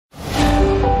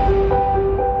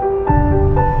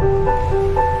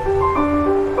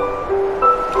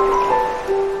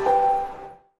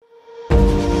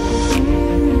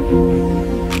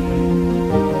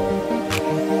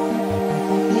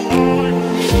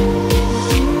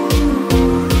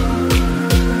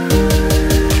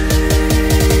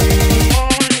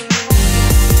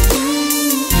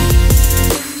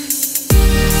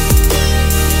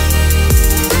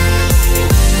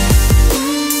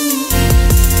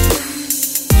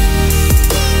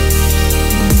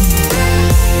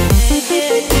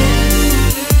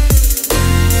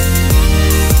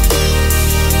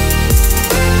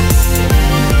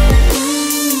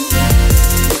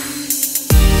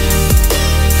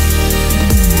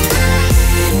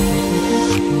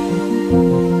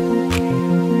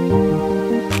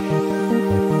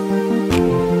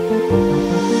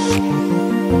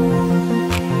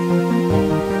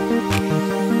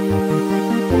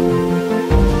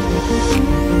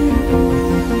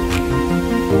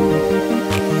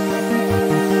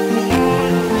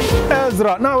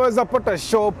Ezra, naweza pata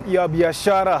shop ya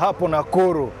biashara hapo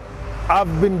Nakuru?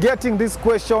 I've been getting this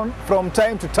question from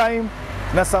time to time,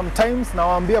 na sometimes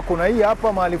nawaambia kuna hii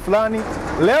hapa mahali fulani.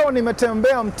 Leo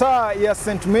nimetembea mtaa ya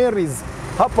St. Mary's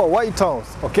hapa White House,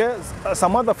 okay?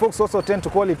 Some other folks also tend to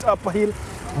call it Upper Hill,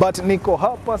 but niko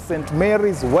hapa St.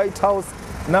 Mary's White House,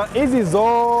 na hizi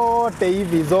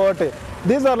zote,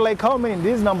 these are like how many?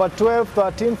 This is number 12,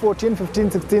 13, 14,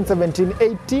 15, 16, 17,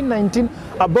 18, 19,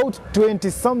 about 20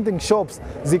 something shops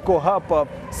ziko hapa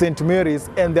St. Mary's,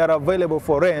 and they are available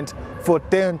for rent for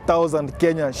 10,000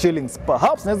 Kenya shillings.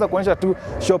 Perhaps naweza kuonyesha tu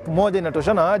shop moja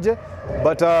inatoshana aje,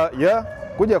 but yeah,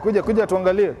 kuja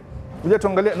tuangalie.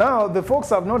 Now the folks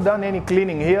have not done any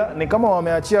cleaning here. Ni kama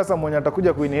wameachia sasa mwenye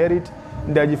atakuja kuinherit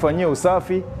ndiye ajifanyie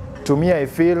usafi. Tumia I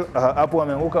feel hapo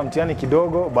wameanguka mtihani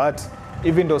kidogo, but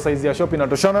even though size ya shop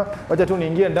inatoshana, wacha tu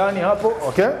niingie ndani hapo,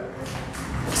 okay?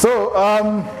 So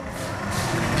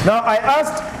now I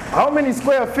asked how many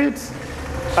square feet.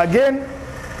 Again,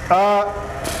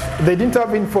 they didn't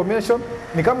have information.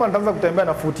 Ni kama nitaanza kutembea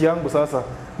na foot yangu sasa.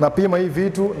 Napima hii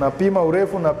vitu, napima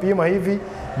urefu, napima hivi,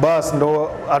 bas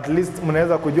ndo at least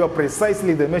mnaweza kujua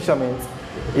precisely the measurements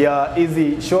ya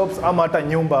hizi shops ama hata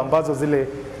nyumba ambazo zile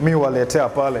mi waletea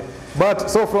pale. But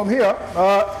so from here,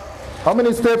 how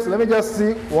many steps? Let me just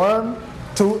see. 1,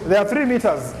 2. There are 3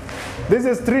 meters. This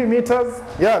is 3 meters.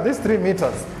 Yeah, this 3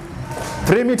 meters.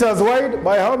 3 meters wide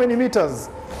by how many meters?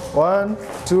 1,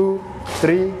 2,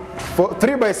 3, 4.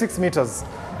 3 by 6 meters.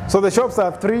 So the shops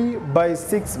are 3 by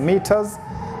 6 meters.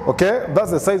 Okay,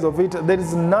 that's the size of it. There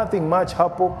is nothing much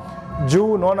hapo.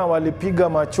 Juu naona walipiga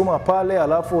machuma pale,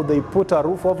 alafu they put a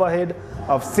roof overhead.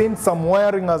 I've seen some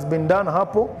wiring has been done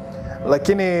hapo,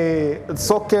 lakini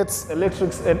sockets,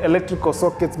 electrical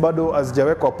sockets bado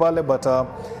hazijawekwa pale, but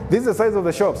this is the size of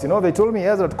the shops. You know, they told me,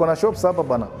 Ezra, tuko na shops hapa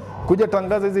bana, kuja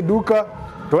tangaza hizi duka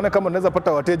tuone kama tunaweza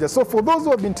pata wateja. So for those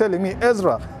who have been telling me,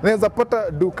 Ezra, naweza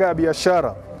pata duka ya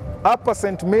biashara hapa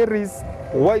St. Mary's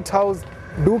White House,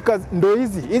 duka ndo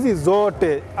hizi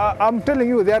zote. I'm telling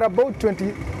you, there are about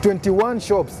 21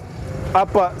 shops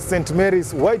hapa St.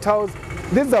 Mary's White House.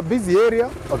 This is a busy area,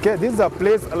 okay? This is a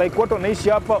place like watu wanaishi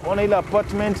hapa, ona ile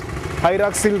apartment,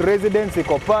 Hyraxil Residence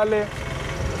iko pale.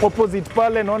 Opposite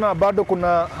pale naona bado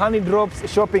kuna Honey Drops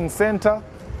Shopping Center.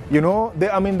 You know,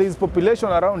 there's population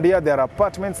around here, there are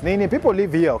apartments, nini, people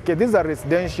live here, okay? These are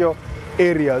residential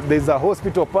areas. There's a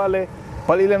hospital pale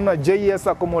ile naona JS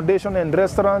Accommodation and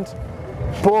Restaurant,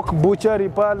 Pork Butchery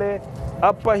pale,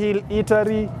 Upper Hill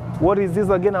Eatery. What is this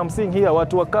again I'm seeing here?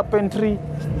 Watu wa carpentry,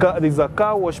 there's a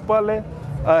car wash pale.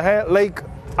 Like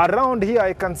around here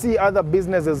I can see other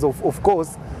businesses of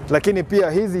course, lakini pia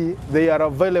hizi they are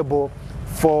available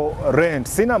for rent.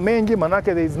 Sina mengi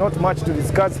manake there is not much to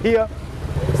discuss here.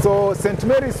 So St.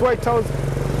 Mary's White House,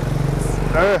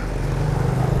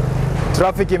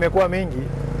 traffic imekuwa mingi,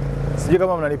 sijui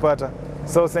kama mnanipata.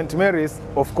 So St. Mary's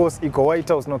of course iko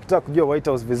White House, na ukitaka kujua White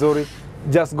House vizuri,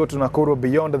 just go to Nakuru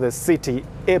Beyond the City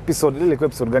episode. Lile kwa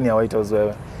episode gani ya White House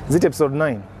wewe? Is it episode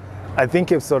 9? I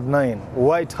think episode 9,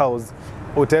 White House,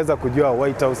 utaweza kujua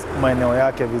White House maeneo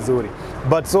yake vizuri.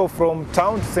 But so from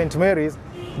town to St. Mary's,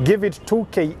 give it 2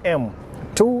 km,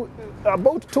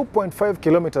 about 2.5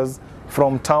 kilometers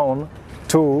from town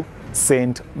to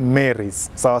St. Mary's.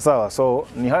 Sawa sawa. So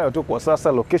ni hayo tu kwa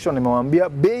sasa. Location nimewaambia,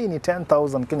 bei ni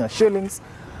 10,000 Kenya shillings.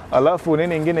 Alafu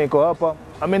nini ingine iko hapa?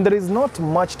 I mean, there is not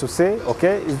much to say,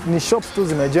 okay? Ni shops tu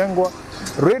zimejengwa,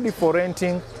 ready for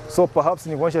renting. So perhaps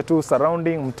ni kuonyesha tu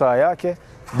surrounding mtaa yake.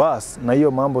 Bas, na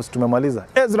hiyo mambo tumemaliza.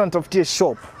 Ezra nitafutie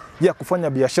shop ya kufanya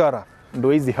biashara,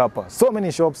 ndo hizi hapa. So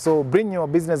many shops, so bring your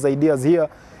business ideas here.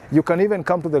 You can even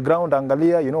come to the ground,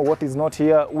 angalia, you know, what is not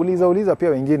here. Uliza pia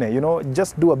wengine, you know,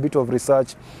 just do a bit of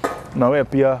research. Na wewe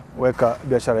pia weka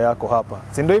biashara yako hapa.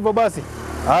 Si ndio hivyo basi?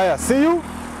 Haya, see you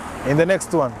in the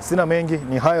next one. Sina mengi,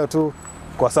 ni hayo tu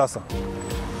kwa sasa.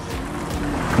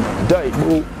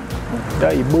 Daibo.